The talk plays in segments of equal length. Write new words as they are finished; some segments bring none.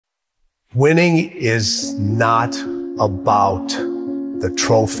Winning is not about the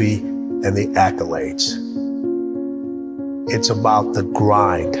trophy and the accolades. It's about the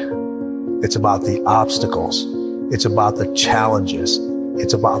grind. It's about the obstacles. It's about the challenges.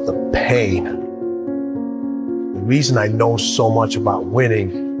 It's about the pain. The reason I know so much about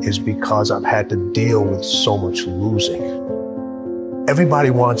winning is because I've had to deal with so much losing. Everybody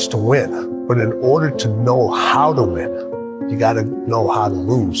wants to win, but in order to know how to win, you got to know how to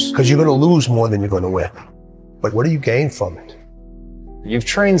lose, because you're going to lose more than you're going to win. But what do you gain from it? You've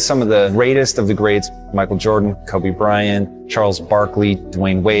trained some of the greatest of the greats, Michael Jordan, Kobe Bryant, Charles Barkley,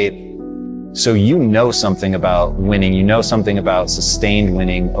 Dwayne Wade. So you know something about winning. You know something about sustained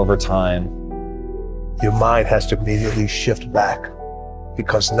winning over time. Your mind has to immediately shift back,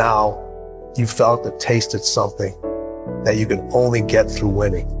 because now you felt and tasted something that you can only get through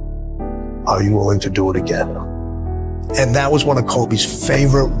winning. Are you willing to do it again? And that was one of Kobe's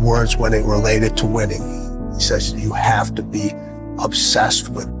favorite words when it related to winning. He says, you have to be obsessed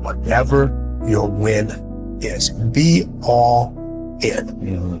with whatever your win is. Be all in.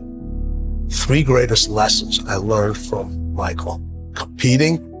 Mm-hmm. 3 greatest lessons I learned from Michael: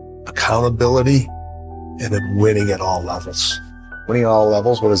 competing, accountability, and then winning at all levels. Winning at all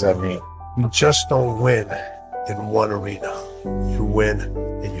levels, what does that mean? You just don't win in one arena. You win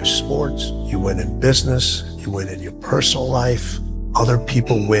in your sports, you win in business, you win in your personal life. Other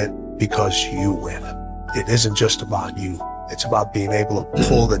people win because you win. It isn't just about you. It's about being able to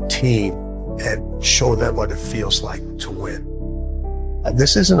pull the team and show them what it feels like to win. And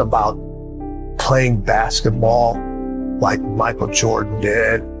this isn't about playing basketball like Michael Jordan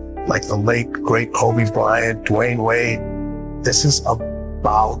did, like the late, great Kobe Bryant, Dwayne Wade. This is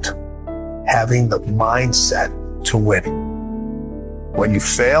about having the mindset to win. When you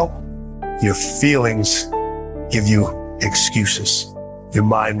fail, your feelings give you excuses. Your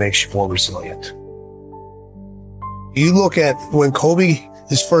mind makes you more resilient. You look at when Kobe,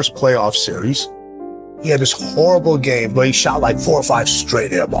 his first playoff series, he had this horrible game where he shot like 4 or 5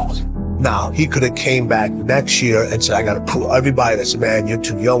 straight air balls. Now, he could have came back next year and said, I got to prove everybody that said, man, you're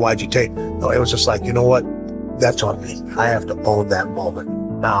too young, why'd you take? No, it was just like, you know what? That's on me. I have to own that moment.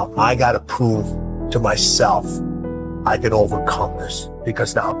 Now, I got to prove to myself I can overcome this,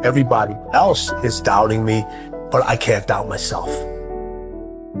 because now everybody else is doubting me, but I can't doubt myself.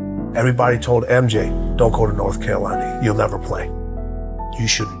 Everybody told MJ, don't go to North Carolina. You'll never play. You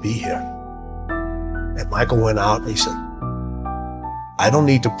shouldn't be here. And Michael went out and he said, I don't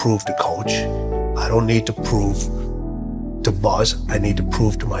need to prove to coach. I don't need to prove to Buzz. I need to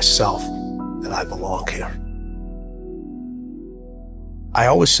prove to myself that I belong here. I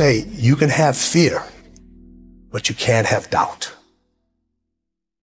always say, you can have fear, but you can't have doubt.